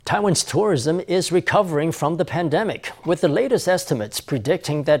Taiwan's tourism is recovering from the pandemic, with the latest estimates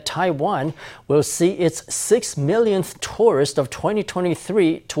predicting that Taiwan will see its 6 millionth tourist of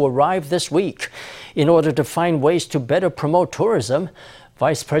 2023 to arrive this week. In order to find ways to better promote tourism,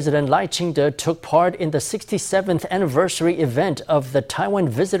 Vice President Lai Ching-te took part in the 67th anniversary event of the Taiwan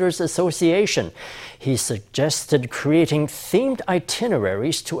Visitors Association. He suggested creating themed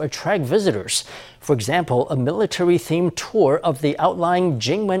itineraries to attract visitors. For example, a military-themed tour of the outlying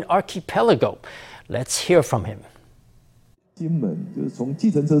Jingmen archipelago. Let's hear from him.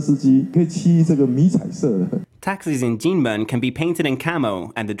 Taxis in Jinmen can be painted in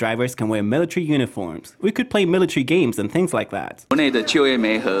camo, and the drivers can wear military uniforms. We could play military games and things like that.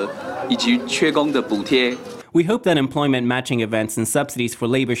 We hope that employment matching events and subsidies for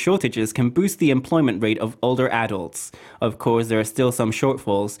labor shortages can boost the employment rate of older adults. Of course, there are still some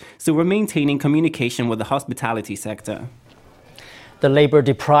shortfalls, so we're maintaining communication with the hospitality sector. The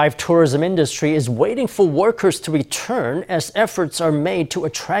labor-deprived tourism industry is waiting for workers to return as efforts are made to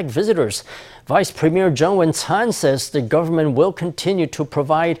attract visitors. Vice Premier Zheng Wen-can says the government will continue to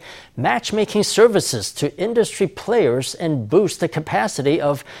provide matchmaking services to industry players and boost the capacity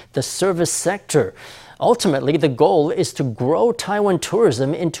of the service sector. Ultimately, the goal is to grow Taiwan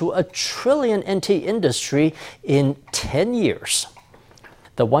tourism into a trillion NT industry in 10 years.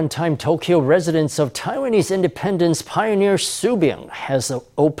 The one-time Tokyo residence of Taiwanese independence pioneer Su Bing has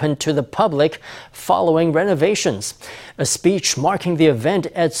opened to the public following renovations. A speech marking the event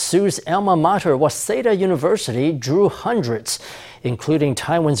at Su's alma mater, Waseda University, drew hundreds, including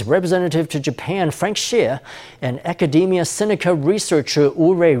Taiwan's representative to Japan, Frank Xie, and Academia Sinica researcher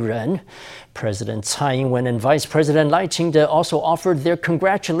Wu Rui-ren. President Tsai Ing-wen and Vice President Lai Ching-te also offered their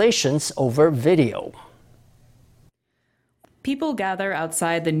congratulations over video. People gather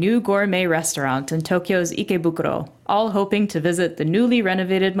outside the new gourmet restaurant in Tokyo's Ikebukuro, all hoping to visit the newly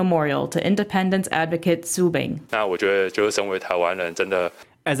renovated memorial to independence advocate Su Bing. As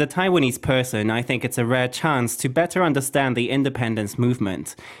a Taiwanese person, I think it's a rare chance to better understand the independence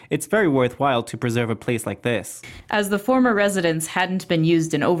movement. It's very worthwhile to preserve a place like this. As the former residence hadn't been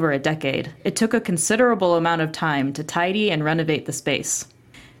used in over a decade, it took a considerable amount of time to tidy and renovate the space.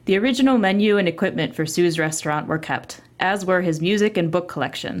 The original menu and equipment for Su's restaurant were kept, as were his music and book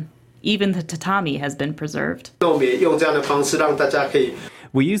collection. Even the tatami has been preserved.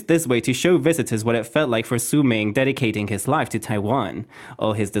 We used this way to show visitors what it felt like for Su Ming dedicating his life to Taiwan.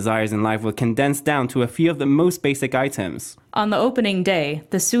 All his desires in life were condensed down to a few of the most basic items. On the opening day,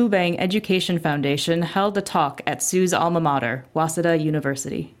 the Su Bing Education Foundation held a talk at Su's alma mater, Waseda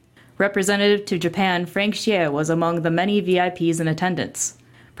University. Representative to Japan Frank Xie was among the many VIPs in attendance.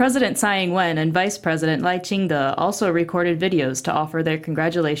 President Tsai Ing-wen and Vice President Lai Ching-te also recorded videos to offer their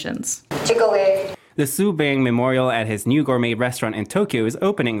congratulations. The Su Bing Memorial at his new gourmet restaurant in Tokyo is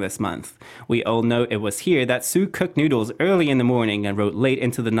opening this month. We all know it was here that Su cooked noodles early in the morning and wrote late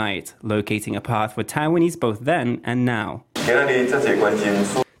into the night, locating a path for Taiwanese both then and now.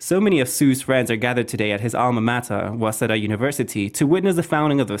 So many of Su's friends are gathered today at his alma mater, Waseda University, to witness the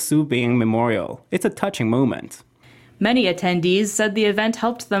founding of the Su Bing Memorial. It's a touching moment. Many attendees said the event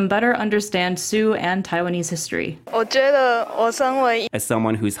helped them better understand Su and Taiwanese history. As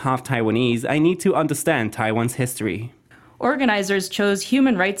someone who's half Taiwanese, I need to understand Taiwan's history. Organizers chose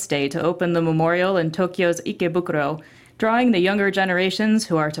Human Rights Day to open the memorial in Tokyo's Ikebukuro, drawing the younger generations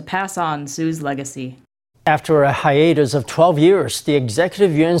who are to pass on Su's legacy. After a hiatus of 12 years, the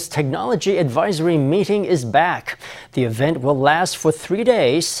Executive Yuan's Technology Advisory Meeting is back. The event will last for 3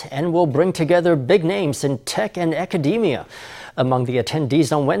 days and will bring together big names in tech and academia. Among the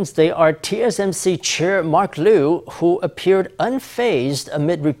attendees on Wednesday are TSMC Chair Mark Liu, who appeared unfazed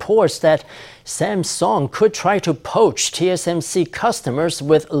amid reports that Samsung could try to poach TSMC customers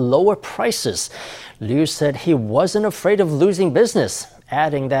with lower prices. Liu said he wasn't afraid of losing business,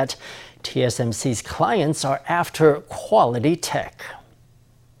 adding that TSMC's clients are after quality tech.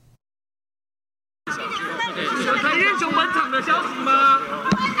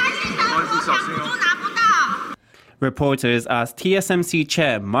 Reporters asked TSMC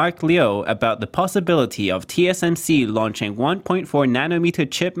Chair Mark Liu about the possibility of TSMC launching 1.4 nanometer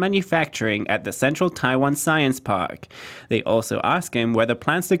chip manufacturing at the Central Taiwan Science Park. They also asked him whether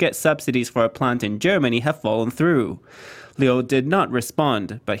plans to get subsidies for a plant in Germany have fallen through. Liu did not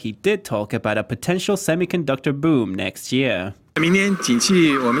respond, but he did talk about a potential semiconductor boom next year.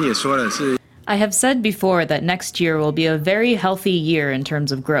 I have said before that next year will be a very healthy year in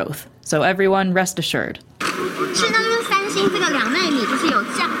terms of growth, so everyone rest assured.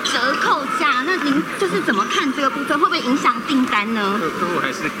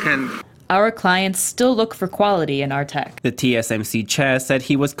 Our clients still look for quality in our tech. The TSMC chair said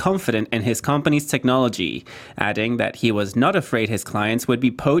he was confident in his company's technology, adding that he was not afraid his clients would be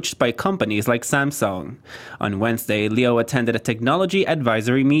poached by companies like Samsung. On Wednesday, Liu attended a technology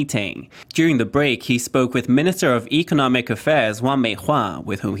advisory meeting. During the break, he spoke with Minister of Economic Affairs Wang Meihua,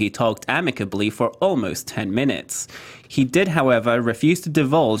 with whom he talked amicably for almost 10 minutes. He did, however, refuse to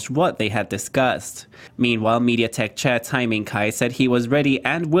divulge what they had discussed. Meanwhile, MediaTek chair Tai Ming-kai said he was ready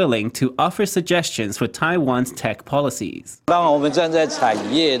and willing to offer suggestions for Taiwan's tech policies.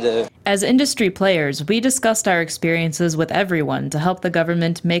 As industry players, we discussed our experiences with everyone to help the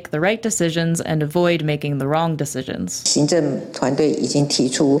government make the right decisions and avoid making the wrong decisions.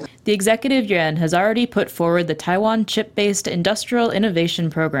 The Executive Yuan has already put forward the Taiwan Chip-Based Industrial Innovation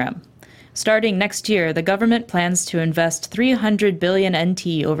Program. Starting next year, the government plans to invest 300 billion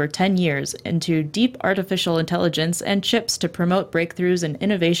NT over 10 years into deep artificial intelligence and chips to promote breakthroughs and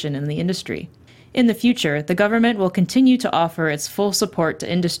innovation in the industry. In the future, the government will continue to offer its full support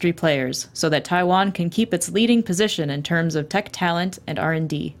to industry players so that Taiwan can keep its leading position in terms of tech talent and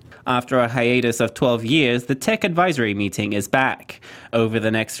R&D. After a hiatus of 12 years, the Tech Advisory Meeting is back. Over the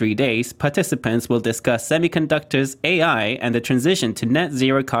next 3 days, participants will discuss semiconductors, AI, and the transition to net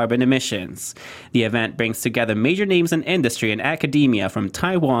zero carbon emissions. The event brings together major names in industry and academia from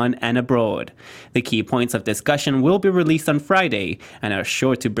Taiwan and abroad. The key points of discussion will be released on Friday and are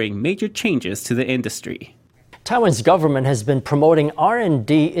sure to bring major changes to the industry. Taiwan's government has been promoting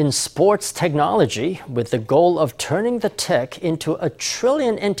R&D in sports technology with the goal of turning the tech into a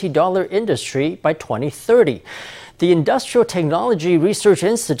trillion NT dollar industry by 2030. The Industrial Technology Research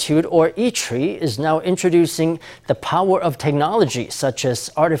Institute, or ITRI, is now introducing the power of technology such as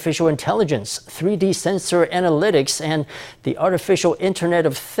artificial intelligence, 3D sensor analytics, and the artificial Internet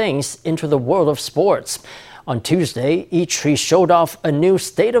of Things into the world of sports. On Tuesday, ITRI showed off a new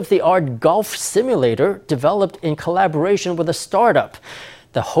state-of-the-art golf simulator developed in collaboration with a startup.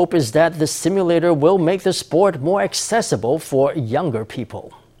 The hope is that the simulator will make the sport more accessible for younger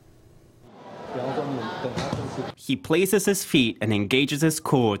people. He places his feet and engages his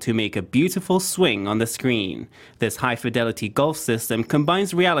core to make a beautiful swing on the screen. This high-fidelity golf system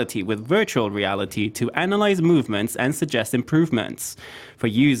combines reality with virtual reality to analyze movements and suggest improvements. For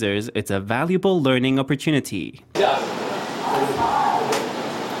users, it's a valuable learning opportunity.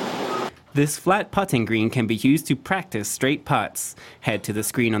 This flat putting green can be used to practice straight putts. Head to the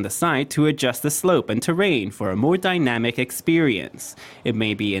screen on the side to adjust the slope and terrain for a more dynamic experience. It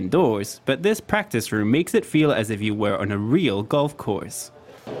may be indoors, but this practice room makes it feel as if you were on a real golf course.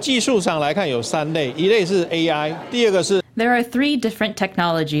 There are 3 different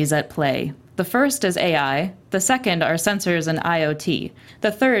technologies at play. The first is AI, the second are sensors and IoT,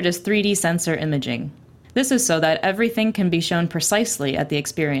 the third is 3D sensor imaging. This is so that everything can be shown precisely at the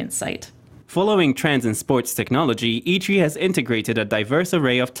experience site. Following trends in sports technology, ITRI has integrated a diverse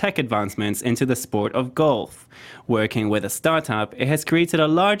array of tech advancements into the sport of golf. Working with a startup, it has created a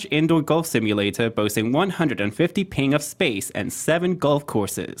large indoor golf simulator boasting 150 ping of space and 7 golf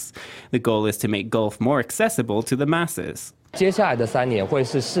courses. The goal is to make golf more accessible to the masses.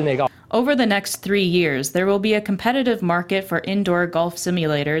 Over the next 3 years, there will be a competitive market for indoor golf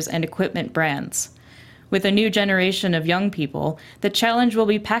simulators and equipment brands. With a new generation of young people, the challenge will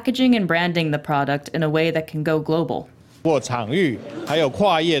be packaging and branding the product in a way that can go global. Through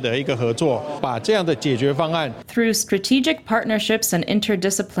strategic partnerships and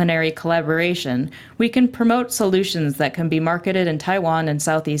interdisciplinary collaboration, we can promote solutions that can be marketed in Taiwan and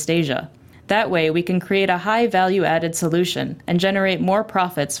Southeast Asia. That way, we can create a high value-added solution and generate more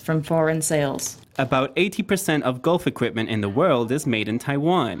profits from foreign sales. About 80% of golf equipment in the world is made in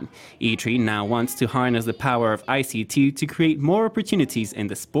Taiwan. ITRI now wants to harness the power of ICT to create more opportunities in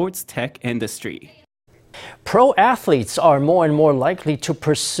the sports tech industry. Pro athletes are more and more likely to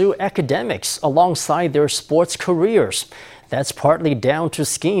pursue academics alongside their sports careers. That's partly down to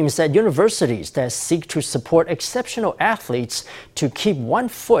schemes at universities that seek to support exceptional athletes to keep one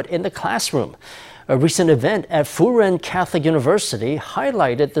foot in the classroom. A recent event at Furen Catholic University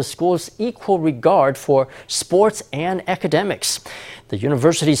highlighted the school's equal regard for sports and academics. The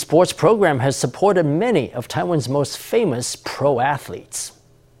university sports program has supported many of Taiwan's most famous pro athletes.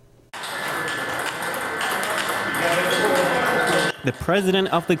 The president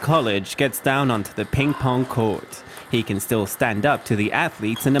of the college gets down onto the ping pong court. He can still stand up to the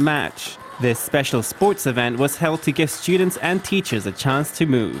athletes in the match. This special sports event was held to give students and teachers a chance to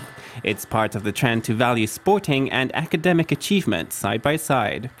move. It's part of the trend to value sporting and academic achievement side by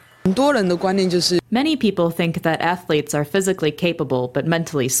side. Many people think that athletes are physically capable but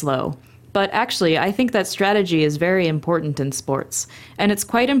mentally slow. But actually, I think that strategy is very important in sports, and it's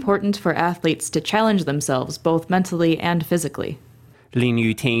quite important for athletes to challenge themselves both mentally and physically. Lin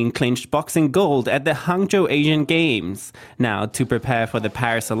Yuting clinched boxing gold at the Hangzhou Asian Games. Now, to prepare for the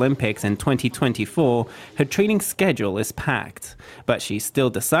Paris Olympics in 2024, her training schedule is packed. But she still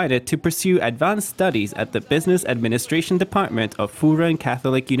decided to pursue advanced studies at the Business Administration Department of Furen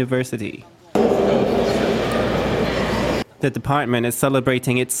Catholic University. The department is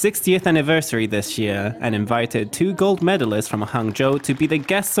celebrating its 60th anniversary this year and invited 2 gold medalists from Hangzhou to be the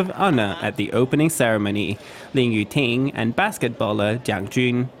guests of honor at the opening ceremony, Lin Yuting and basketballer Jiang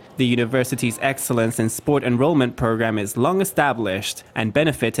Jun. The university's Excellence in Sport Enrollment program is long established and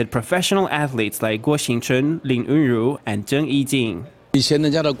benefited professional athletes like Guo Xingchun, Lin Yunru, and Zheng Yijing.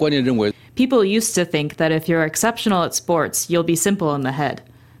 People used to think that if you're exceptional at sports, you'll be simple in the head.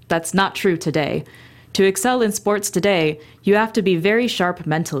 That's not true today. To excel in sports today, you have to be very sharp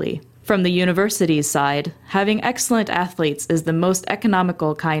mentally. From the university's side, having excellent athletes is the most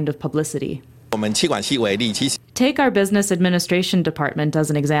economical kind of publicity. Take our business administration department as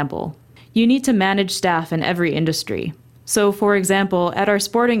an example. You need to manage staff in every industry. So, for example, at our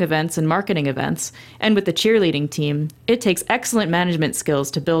sporting events and marketing events, and with the cheerleading team, it takes excellent management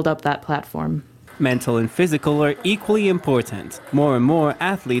skills to build up that platform. Mental and physical are equally important. More and more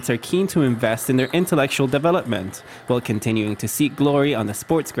athletes are keen to invest in their intellectual development while continuing to seek glory on the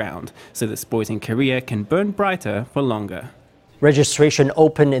sports ground so the sporting career can burn brighter for longer. Registration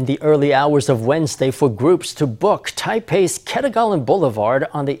opened in the early hours of Wednesday for groups to book Taipei's Ketagalan Boulevard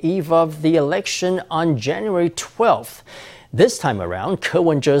on the eve of the election on January 12th. This time around, Ko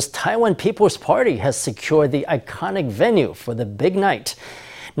Wen-je's Taiwan People's Party has secured the iconic venue for the big night.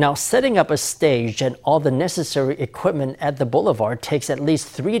 Now, setting up a stage and all the necessary equipment at the boulevard takes at least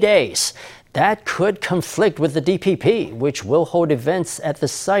 3 days. That could conflict with the DPP, which will hold events at the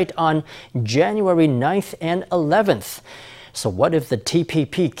site on January 9th and 11th. So what if the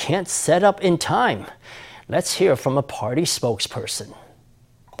TPP can't set up in time? Let's hear from a party spokesperson.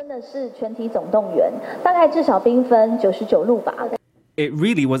 It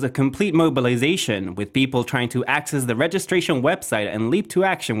really was a complete mobilization, with people trying to access the registration website and leap to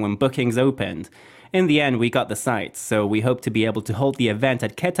action when bookings opened. In the end, we got the site, so we hope to be able to hold the event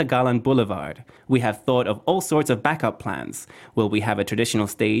at Ketagalan Boulevard. We have thought of all sorts of backup plans. Will we have a traditional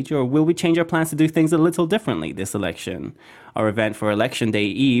stage, or will we change our plans to do things a little differently this election? Our event for Election Day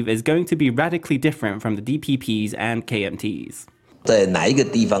Eve is going to be radically different from the DPPs and KMTs.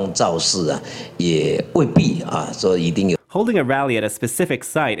 Holding a rally at a specific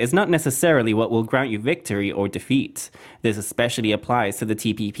site is not necessarily what will grant you victory or defeat. This especially applies to the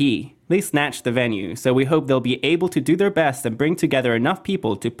TPP. They snatched the venue, so we hope they'll be able to do their best and bring together enough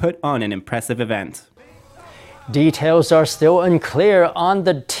people to put on an impressive event. Details are still unclear on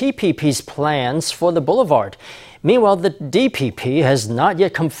the TPP's plans for the boulevard. Meanwhile, the DPP has not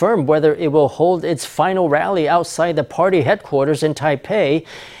yet confirmed whether it will hold its final rally outside the party headquarters in Taipei.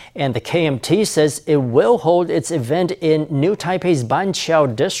 And the KMT says it will hold its event in New Taipei's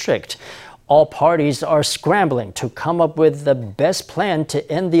Banqiao district. All parties are scrambling to come up with the best plan to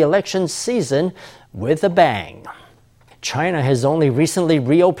end the election season with a bang. China has only recently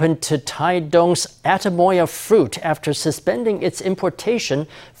reopened to Taidong's Atamoya fruit after suspending its importation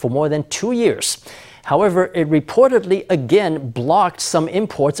for more than 2 years. However, it reportedly again blocked some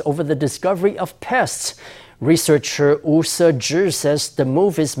imports over the discovery of pests. Researcher Wu Se-zhi says the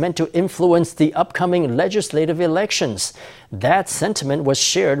move is meant to influence the upcoming legislative elections. That sentiment was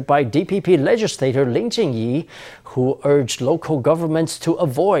shared by DPP legislator Lin Jingyi, who urged local governments to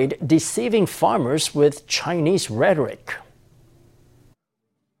avoid deceiving farmers with Chinese rhetoric.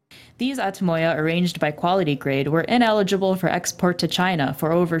 These Atamoya arranged by quality grade were ineligible for export to China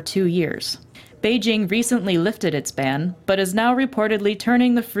for over 2 years. Beijing recently lifted its ban, but is now reportedly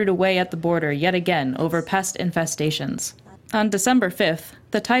turning the fruit away at the border yet again over pest infestations. On December 5th,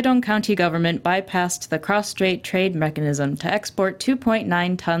 the Taidong County government bypassed the cross-strait trade mechanism to export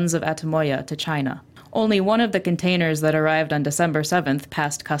 2.9 tons of Atamoya to China. Only one of the containers that arrived on December 7th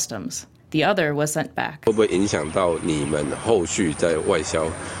passed customs. The other was sent back. 会不会影响到你们后续在外销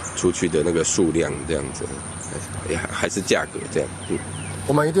出去的那个数量这样子，还是价格这样？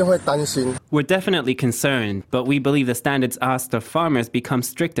 We're definitely concerned, but we believe the standards asked of farmers become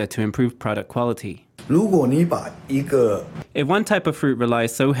stricter to improve product quality. If one type of fruit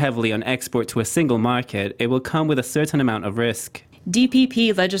relies so heavily on export to a single market, it will come with a certain amount of risk.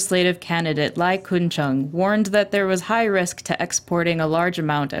 DPP legislative candidate Lai Kun-cheng warned that there was high risk to exporting a large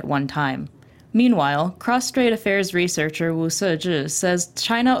amount at one time. Meanwhile, cross-strait affairs researcher Wu Se-zhi says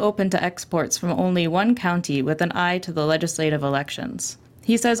China opened to exports from only one county with an eye to the legislative elections.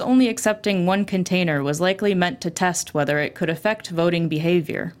 He says only accepting one container was likely meant to test whether it could affect voting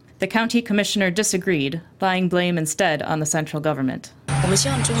behavior. The county commissioner disagreed, laying blame instead on the central government.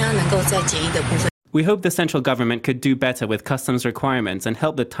 We hope the central government could do better with customs requirements and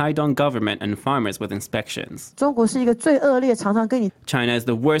help the Taidong government and farmers with inspections. China is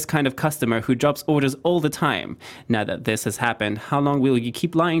the worst kind of customer who drops orders all the time. Now that this has happened, how long will you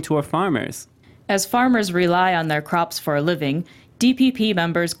keep lying to our farmers? As farmers rely on their crops for a living, DPP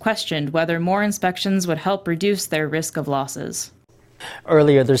members questioned whether more inspections would help reduce their risk of losses.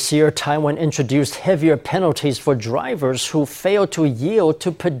 Earlier this year, Taiwan introduced heavier penalties for drivers who fail to yield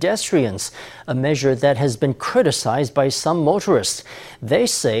to pedestrians, a measure that has been criticized by some motorists. They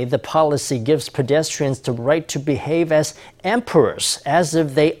say the policy gives pedestrians the right to behave as emperors, as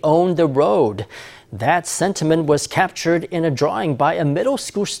if they own the road. That sentiment was captured in a drawing by a middle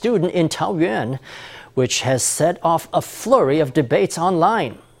school student in Taoyuan, which has set off a flurry of debates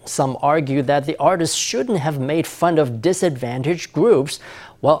online. Some argue that the artist shouldn't have made fun of disadvantaged groups,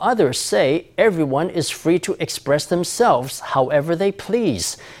 while others say everyone is free to express themselves however they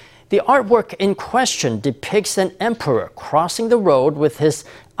please. The artwork in question depicts an emperor crossing the road with his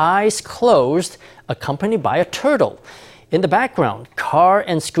eyes closed, accompanied by a turtle. In the background, car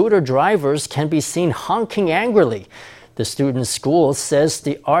and scooter drivers can be seen honking angrily. The student's school says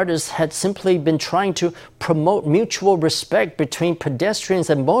the artist had simply been trying to promote mutual respect between pedestrians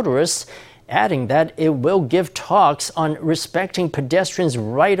and motorists, adding that it will give talks on respecting pedestrians'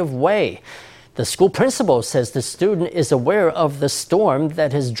 right of way. The school principal says the student is aware of the storm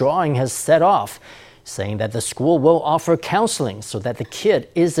that his drawing has set off, saying that the school will offer counseling so that the kid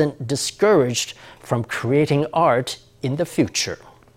isn't discouraged from creating art in the future.